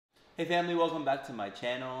Hey family, welcome back to my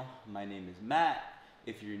channel. My name is Matt.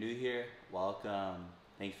 If you're new here, welcome.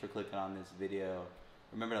 Thanks for clicking on this video.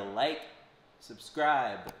 Remember to like,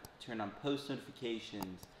 subscribe, turn on post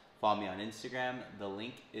notifications, follow me on Instagram. The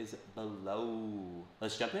link is below.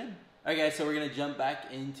 Let's jump in. All right guys, so we're gonna jump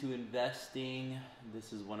back into investing.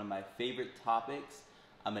 This is one of my favorite topics.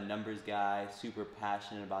 I'm a numbers guy, super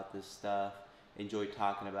passionate about this stuff, enjoy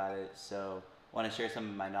talking about it. So I wanna share some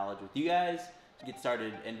of my knowledge with you guys. Get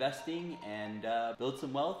started investing and build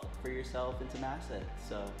some wealth for yourself and some assets.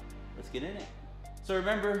 So let's get in it. So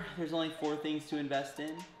remember, there's only 4 things to invest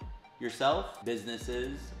in: yourself,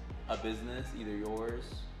 businesses, a business, either yours,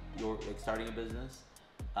 like starting a business,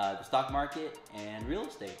 the stock market, and real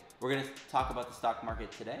estate. We're gonna talk about the stock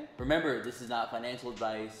market today. Remember, this is not financial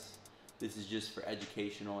advice. This is just for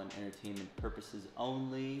educational and entertainment purposes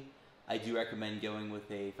only. I do recommend going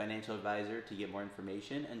with a financial advisor to get more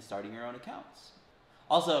information and starting your own accounts.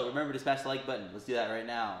 Also, remember to smash the like button. Let's do that right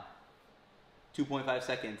now. 2.5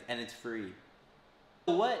 seconds and it's free.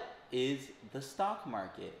 What is the stock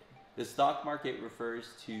market? The stock market refers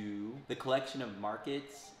to the collection of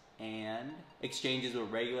markets and exchanges where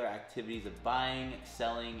regular activities of buying,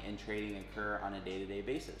 selling, and trading occur on a day-to-day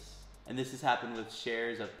basis. And this has happened with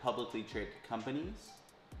shares of publicly traded companies.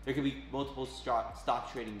 There could be multiple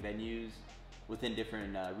stock trading venues within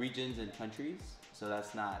different regions and countries, so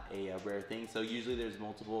that's not a rare thing. So usually there's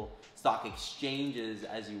multiple stock exchanges,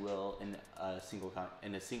 as you will, in a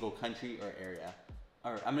single country or area.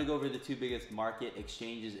 All right, I'm gonna go over the 2 biggest market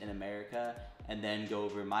exchanges in America, and then go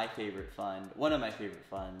over my favorite fund, one of my favorite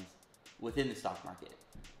funds within the stock market.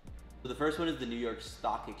 So the first one is the New York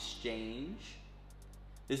Stock Exchange.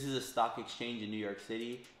 This is a stock exchange in New York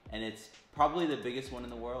City, and it's probably the biggest one in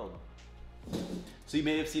the world. So you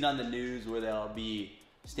may have seen on the news where they'll be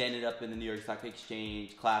standing up in the New York Stock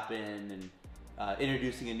Exchange, clapping and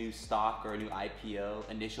introducing a new stock or a new IPO,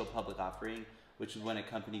 initial public offering, which is when a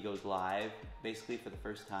company goes live, basically for the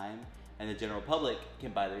first time, and the general public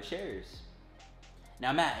can buy their shares.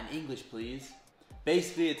 Now Matt, in English please.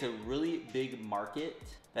 Basically, it's a really big market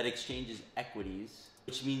that exchanges equities,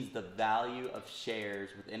 which means the value of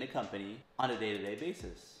shares within a company on a day-to-day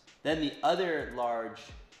basis. Then the other large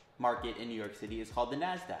market in New York City is called the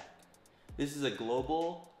NASDAQ. This is a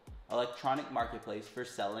global electronic marketplace for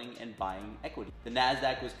selling and buying equity. The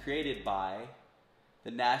NASDAQ was created by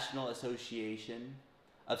the National Association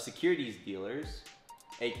of Securities Dealers,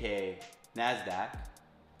 aka NASDAQ,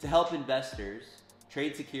 to help investors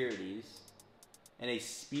trade securities in a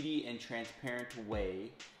speedy and transparent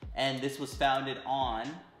way. And this was founded on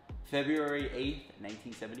February 8th,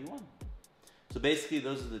 1971. So basically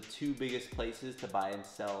those are the 2 biggest places to buy and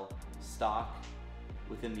sell stock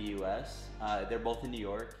within the US. They're both in New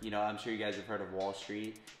York. You know, I'm sure you guys have heard of Wall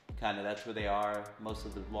Street. Kind of that's where they are. Most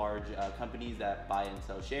of the large companies that buy and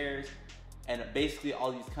sell shares. And basically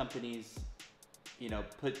all these companies, you know,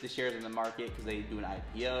 put the shares in the market because they do an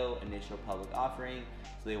IPO, initial public offering.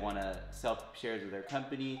 So they want to sell shares of their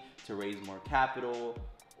company to raise more capital,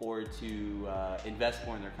 or to invest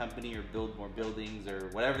more in their company, or build more buildings, or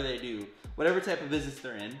whatever they do, whatever type of business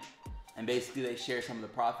they're in. And basically they share some of the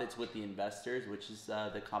profits with the investors, which is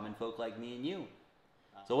the common folk like me and you.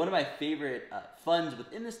 So one of my favorite funds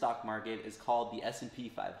within the stock market is called the S&P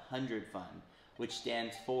 500 fund, which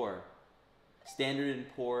stands for Standard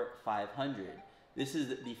 & Poor 500. This is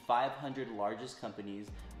the 500 largest companies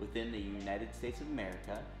within the United States of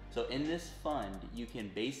America. So in this fund, you can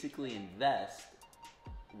basically invest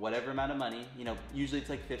whatever amount of money. You know, usually it's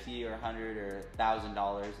like $50 or $100 or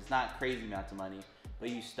 $1,000. It's not crazy amounts of money, but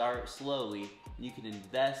you start slowly. You can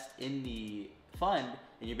invest in the fund,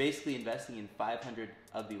 and you're basically investing in 500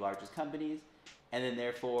 of the largest companies, and then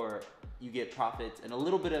therefore you get profits and a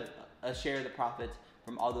little bit of a share of the profits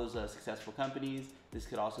from all those successful companies. This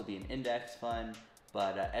could also be an index fund,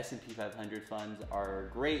 but S&P 500 funds are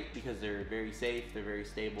great because they're very safe, they're very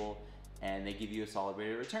stable, and they give you a solid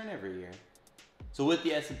rate of return every year. So with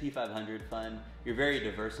the S&P 500 fund, you're very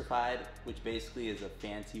diversified, which basically is a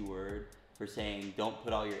fancy word for saying don't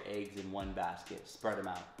put all your eggs in one basket, spread them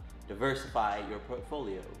out. Diversify your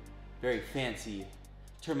portfolio. Very fancy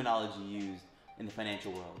terminology used in the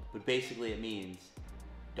financial world, but basically it means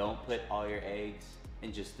don't put all your eggs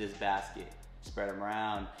in just this basket. Spread them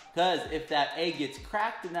around, because if that egg gets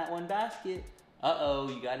cracked in that one basket, uh-oh,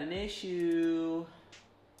 you got an issue.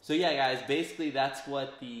 So yeah guys, basically that's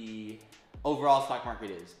what the overall stock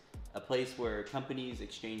market is. A place where companies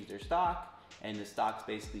exchange their stock, and the stock's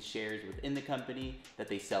basically shares within the company that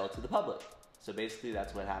they sell to the public. So basically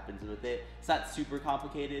that's what happens with it. It's not super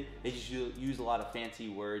complicated. They just use a lot of fancy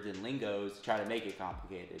words and lingos to try to make it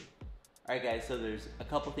complicated. Alright guys, so there's a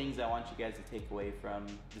couple things I want you guys to take away from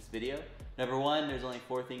this video. Number one, there's only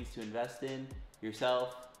 4 things to invest in: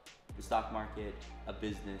 yourself, the stock market, a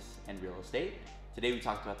business, and real estate. Today we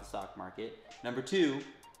talked about the stock market. Number 2,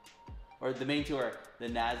 or the main 2 are the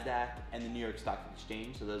NASDAQ and the New York Stock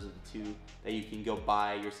Exchange. So those are the 2 that you can go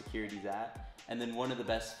buy your securities at. And then one of the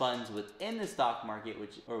best funds within the stock market,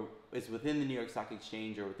 which is within the New York Stock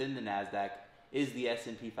Exchange or within the NASDAQ, is the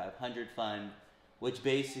S&P 500 fund, which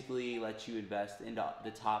basically lets you invest in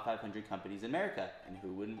the top 500 companies in America. And who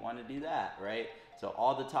wouldn't want to do that, right? So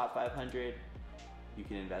all the top 500 you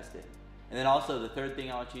can invest in. And then also the third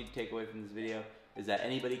thing I want you to take away from this video is that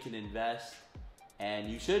anybody can invest, and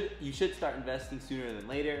you should start investing sooner than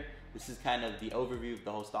later. This is kind of the overview of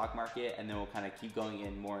the whole stock market, and then we'll kind of keep going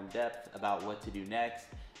in more in depth about what to do next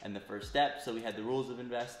and the first step. So we had the rules of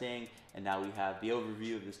investing, and now we have the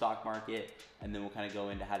overview of the stock market, and then we'll kind of go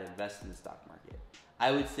into how to invest in the stock market.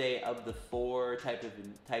 I would say of the 4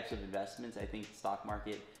 types of investments, I think the stock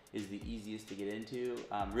market is the easiest to get into.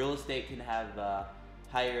 Real estate can have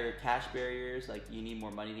higher cash barriers, like you need more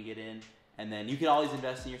money to get in, and then you can always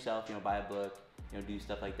invest in yourself, you know, buy a book, you know, do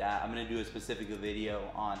stuff like that. I'm gonna do a specific video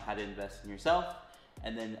on how to invest in yourself,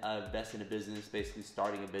 and then invest in a business, basically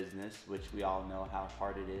starting a business, which we all know how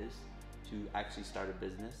hard it is to actually start a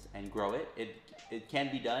business and grow it. It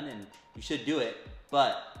can be done, and you should do it,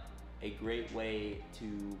 but a great way to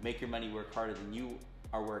make your money work harder than you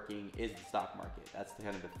are working is the stock market. That's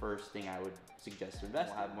kind of the first thing I would suggest to invest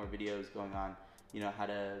in. We'll have more videos going on, you know, how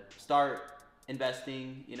to start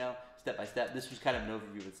investing, you know, step by step. This was kind of an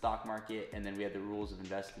overview of the stock market, and then we had the rules of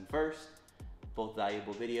investing first. Both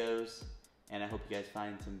valuable videos, and I hope you guys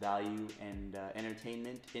find some value and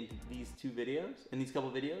entertainment in these couple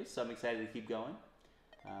videos. So I'm excited to keep going.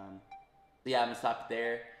 Yeah, I'm gonna stop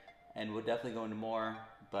there, and we'll definitely go into more.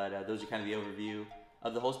 But those are kind of the overview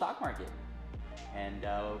of the whole stock market, and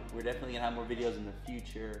we're definitely gonna have more videos in the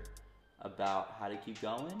future about how to keep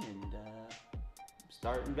going and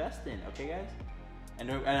start investing. Okay, guys.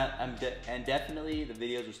 And definitely the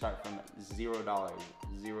videos will start from $0,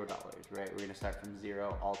 right? We're gonna start from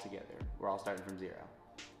 0 altogether. We're all starting from 0.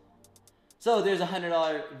 So there's a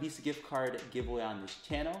 $100 Visa gift card giveaway on this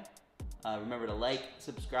channel. Remember to like,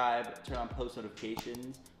 subscribe, turn on post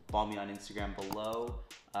notifications, follow me on Instagram below.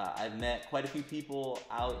 I've met quite a few people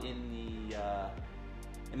out in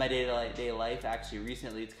my day-to-day life. Actually,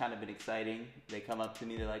 recently it's kind of been exciting. They come up to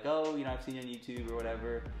me, they're like, oh, you know, I've seen you on YouTube or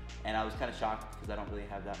whatever. And I was kind of shocked because I don't really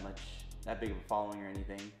have that big of a following or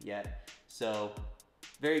anything yet. So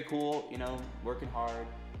very cool, you know, working hard,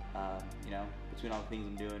 you know, between all the things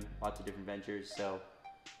I'm doing, lots of different ventures. So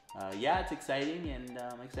yeah, it's exciting, and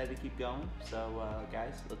I'm excited to keep going. So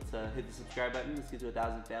guys, let's hit the subscribe button. Let's get to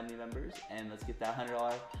 1,000 family members, and let's get that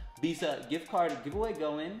 $100 Visa gift card giveaway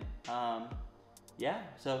going. Yeah,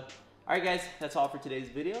 so all right guys, that's all for today's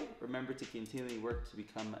video. Remember to continually work to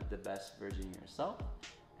become the best version of yourself,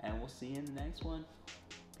 and we'll see you in the next one.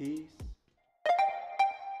 Peace.